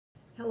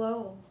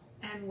Hello,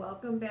 and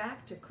welcome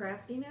back to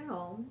Crafting at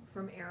Home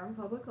from Aram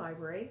Public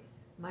Library.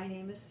 My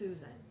name is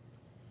Susan.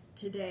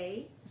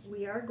 Today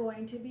we are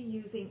going to be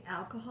using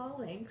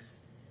alcohol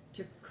inks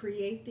to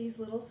create these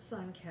little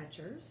sun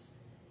catchers,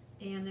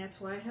 and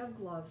that's why I have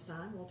gloves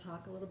on. We'll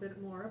talk a little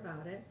bit more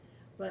about it,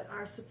 but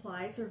our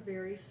supplies are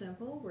very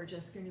simple. We're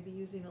just going to be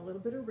using a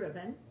little bit of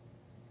ribbon,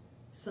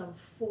 some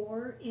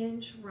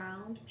 4-inch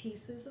round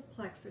pieces of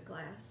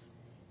plexiglass,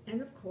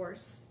 and of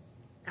course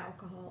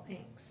alcohol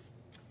inks.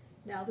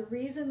 Now the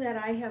reason that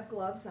I have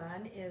gloves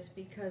on is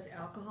because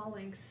alcohol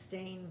inks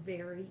stain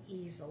very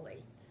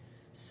easily.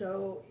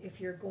 So if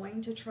you're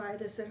going to try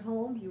this at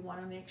home, you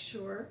want to make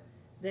sure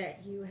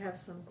that you have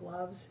some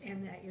gloves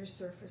and that your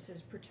surface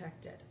is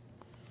protected.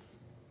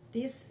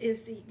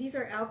 These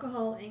are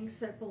alcohol inks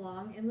that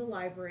belong in the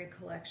library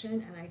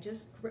collection, and I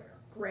just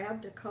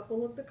grabbed a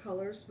couple of the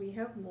colors. We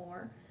have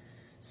more.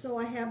 So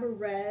I have a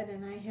red,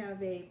 and I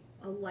have a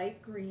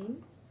light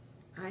green.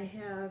 I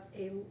have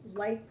a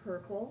light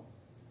purple,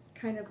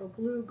 kind of a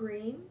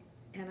blue-green,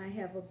 and I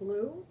have a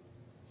blue,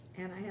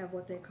 and I have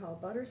what they call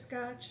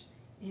butterscotch,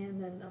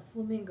 and then the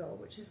flamingo,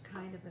 which is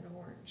kind of an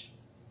orange.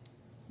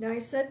 Now I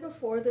said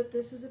before that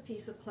this is a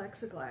piece of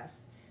plexiglass.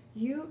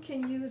 You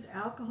can use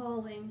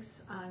alcohol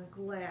inks on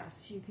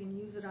glass, you can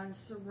use it on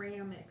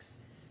ceramics,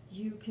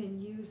 you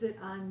can use it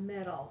on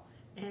metal,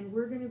 and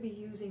we're going to be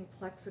using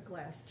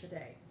plexiglass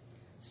today.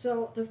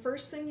 So the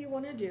first thing you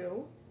want to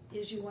do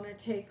is you want to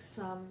take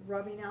some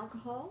rubbing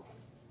alcohol,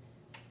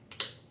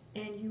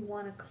 and you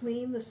want to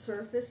clean the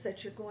surface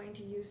that you're going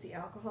to use the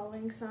alcohol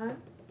inks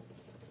on.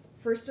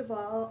 First of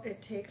all,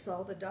 it takes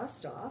all the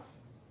dust off,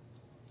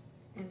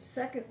 and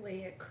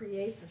secondly, it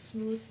creates a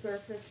smooth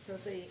surface for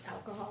the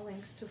alcohol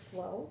inks to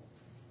flow.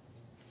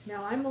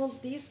 Now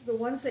the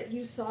ones that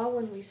you saw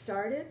when we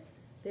started,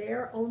 they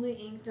are only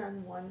inked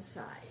on one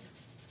side.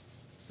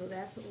 So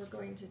that's what we're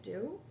going to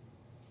do.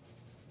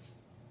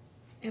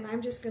 And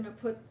I'm just going to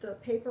put the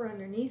paper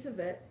underneath of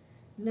it,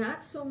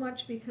 not so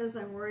much because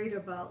I'm worried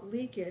about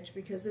leakage,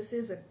 because this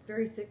is a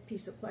very thick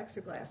piece of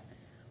plexiglass,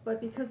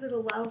 but because it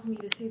allows me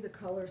to see the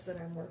colors that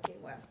I'm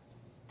working with.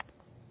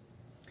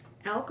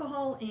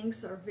 Alcohol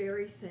inks are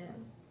very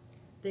thin.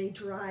 They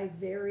dry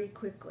very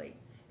quickly,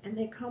 and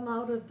they come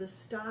out of the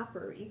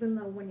stopper, even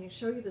though when you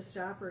show you the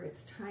stopper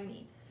it's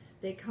tiny.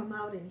 They come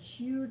out in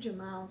huge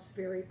amounts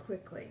very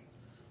quickly.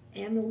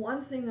 And the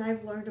one thing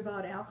I've learned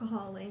about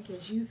alcohol ink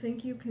is you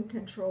think you can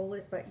control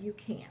it, but you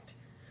can't.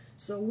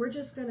 So we're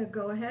just going to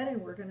go ahead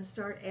and we're going to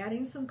start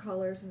adding some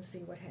colors and see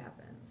what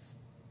happens.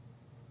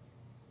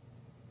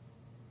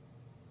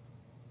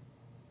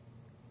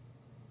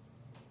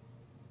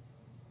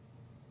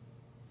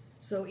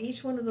 So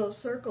each one of those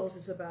circles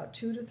is about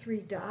 2 to 3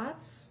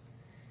 dots,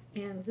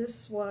 and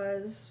this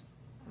was,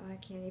 I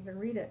can't even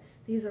read it.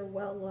 These are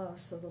well loved,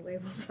 so the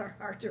labels are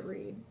hard to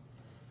read.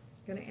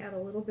 I'm going to add a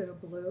little bit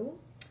of blue.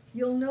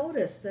 You'll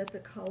notice that the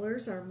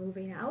colors are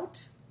moving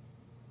out.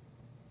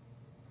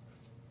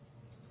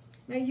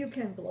 Now you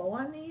can blow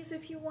on these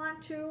if you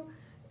want to.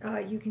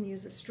 You can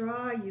use a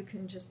straw, you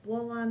can just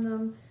blow on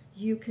them.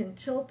 You can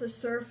tilt the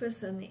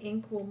surface and the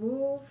ink will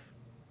move.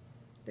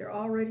 They're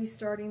already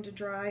starting to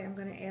dry. I'm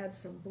going to add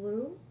some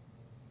blue.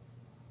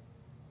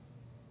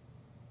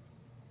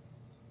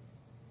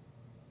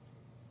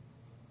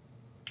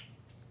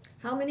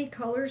 How many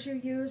colors you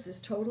use is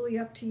totally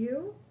up to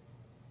you.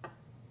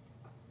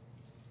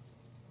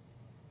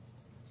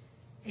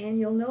 And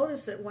you'll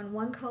notice that when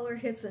one color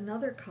hits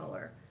another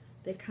color,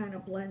 they kind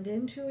of blend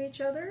into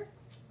each other.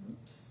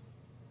 Oops.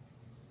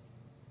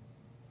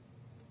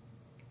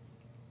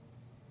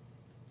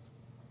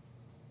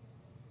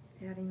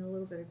 Adding a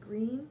little bit of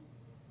green.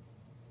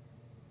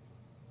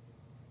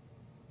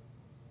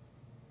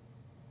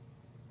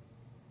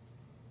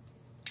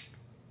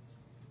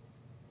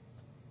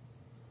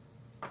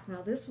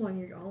 Now this one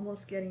you're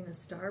almost getting a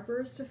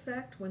starburst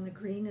effect when the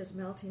green is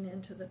melting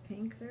into the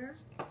pink there.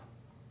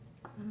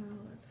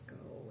 Let's go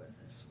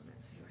with this one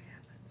and see what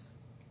happens.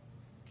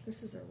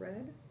 This is a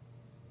red.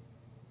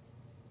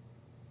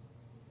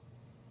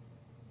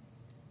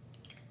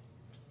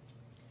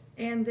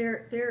 And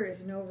there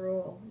is no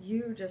rule.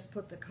 You just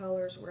put the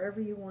colors wherever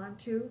you want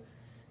to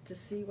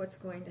see what's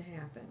going to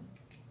happen.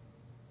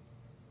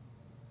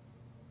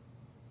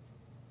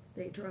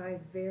 They dry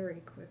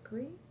very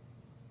quickly.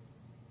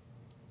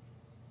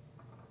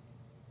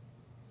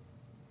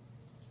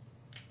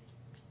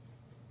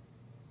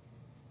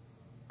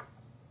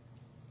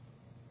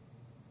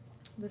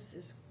 This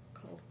is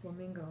called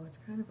flamingo. It's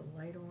kind of a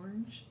light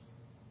orange.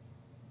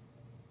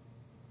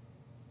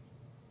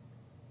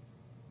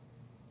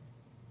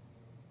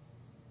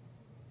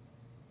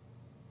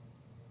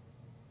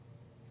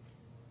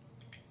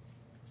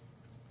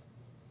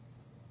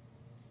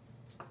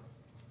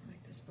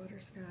 Like this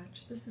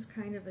butterscotch. This is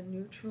kind of a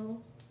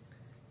neutral.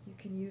 You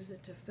can use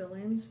it to fill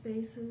in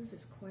spaces.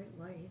 It's quite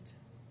light.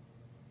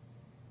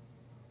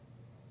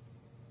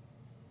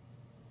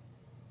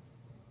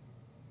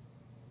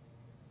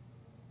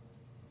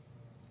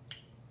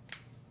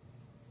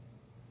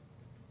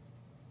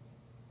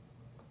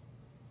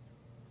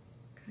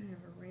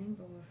 kind of a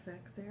rainbow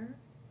effect there.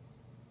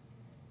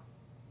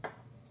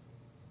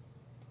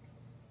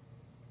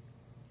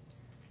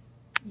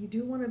 You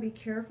do want to be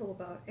careful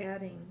about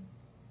adding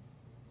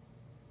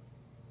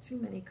too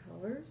many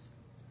colors.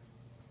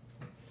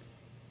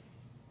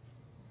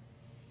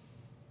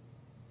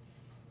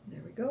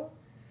 There we go,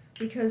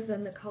 because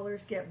then the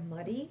colors get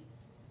muddy.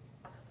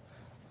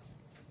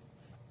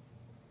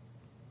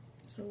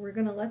 So we're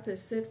going to let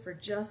this sit for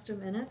just a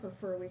minute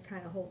before we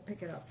kind of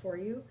pick it up for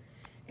you.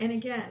 And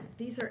again,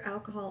 these are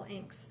alcohol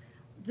inks.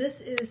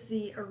 This is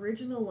the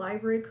original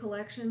library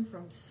collection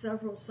from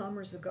several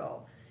summers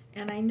ago.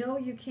 And I know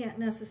you can't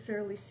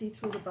necessarily see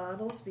through the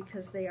bottles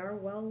because they are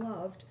well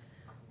loved,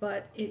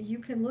 but you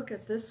can look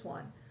at this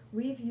one.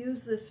 We've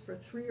used this for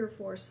 3 or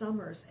 4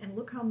 summers, and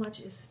look how much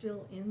is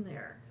still in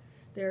there.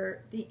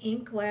 The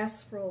ink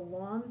lasts for a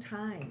long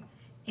time,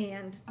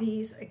 and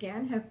these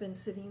again have been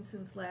sitting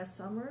since last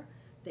summer.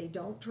 They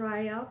don't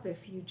dry up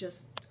if you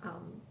just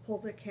pull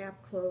the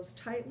cap closed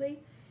tightly,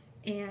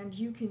 and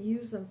you can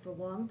use them for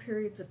long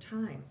periods of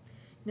time.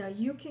 Now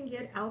you can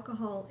get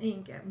alcohol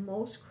ink at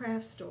most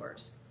craft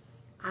stores.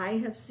 I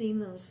have seen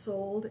them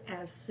sold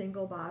as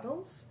single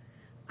bottles.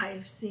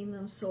 I've seen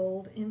them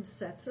sold in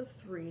sets of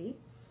 3,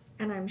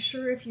 and I'm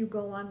sure if you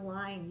go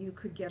online you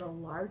could get a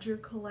larger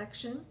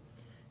collection.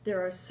 There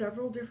are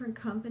several different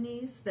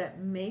companies that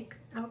make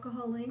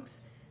alcohol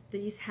inks.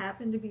 These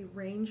happen to be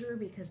Ranger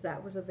because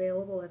that was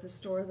available at the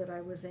store that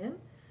I was in,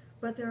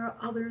 but there are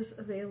others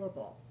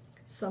available.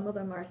 Some of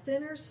them are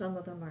thinner, some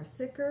of them are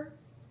thicker.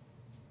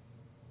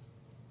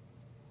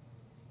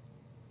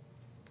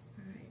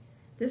 All right.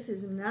 This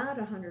is not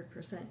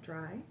 100%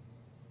 dry,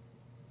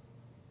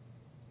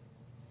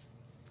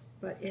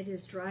 but it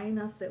is dry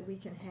enough that we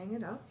can hang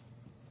it up.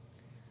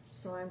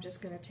 So I'm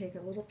just going to take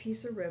a little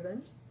piece of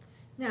ribbon.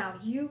 Now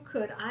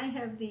I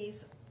have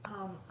these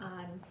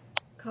on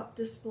cup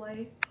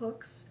display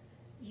hooks.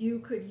 You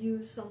could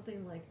use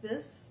something like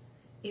this.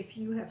 If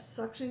you have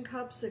suction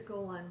cups that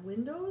go on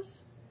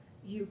windows,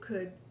 you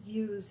could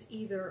use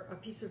either a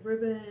piece of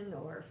ribbon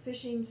or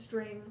fishing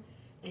string,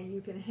 and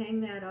you can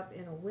hang that up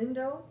in a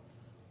window.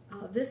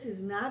 This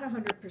is not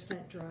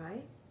 100%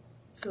 dry,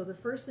 so the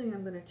first thing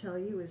I'm going to tell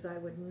you is I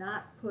would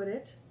not put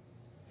it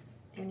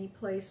any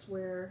place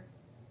where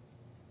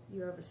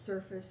you have a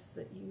surface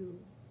that you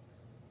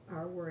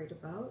are worried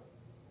about,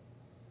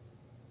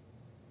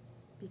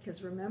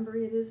 because remember,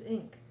 it is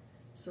ink,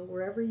 so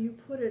wherever you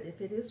put it,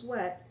 if it is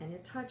wet and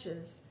it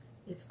touches,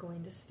 it's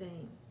going to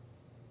stain.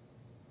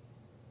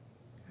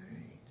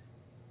 Alright,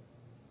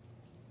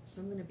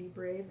 so I'm going to be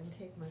brave and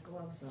take my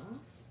gloves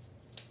off.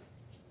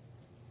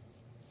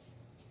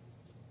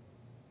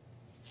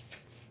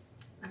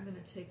 I'm going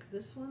to take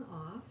this one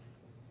off.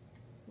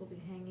 We'll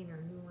be hanging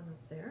our new one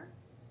up there.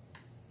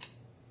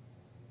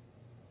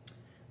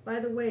 By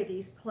the way,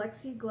 these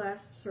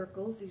plexiglass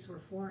circles, these were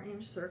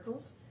 4-inch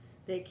circles.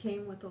 They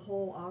came with the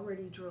hole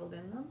already drilled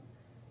in them.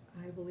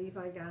 I believe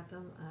I got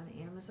them on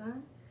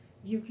Amazon.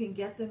 You can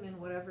get them in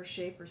whatever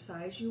shape or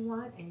size you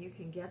want, and you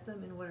can get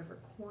them in whatever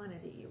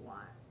quantity you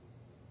want.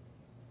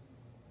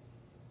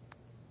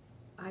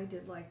 I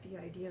did like the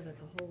idea that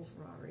the holes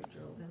were already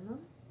drilled in them.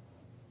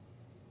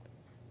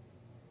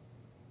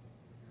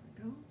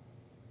 There we go.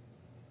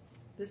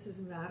 This is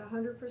not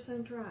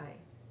 100% dry,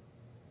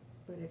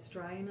 but it's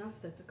dry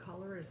enough that the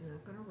color is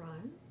not going to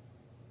run.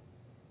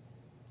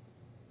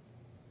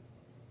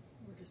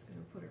 We're just going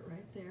to put it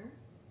right there.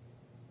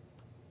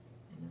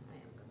 And then I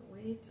am going to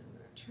wait. I'm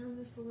going to turn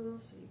this a little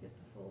so you get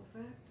the full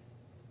effect.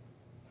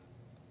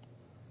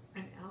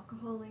 An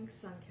Alcohol Ink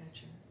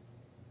Suncatcher.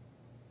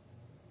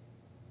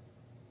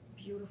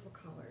 Beautiful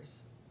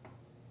colors.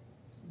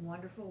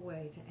 Wonderful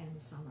way to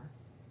end summer.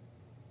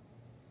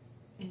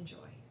 Enjoy.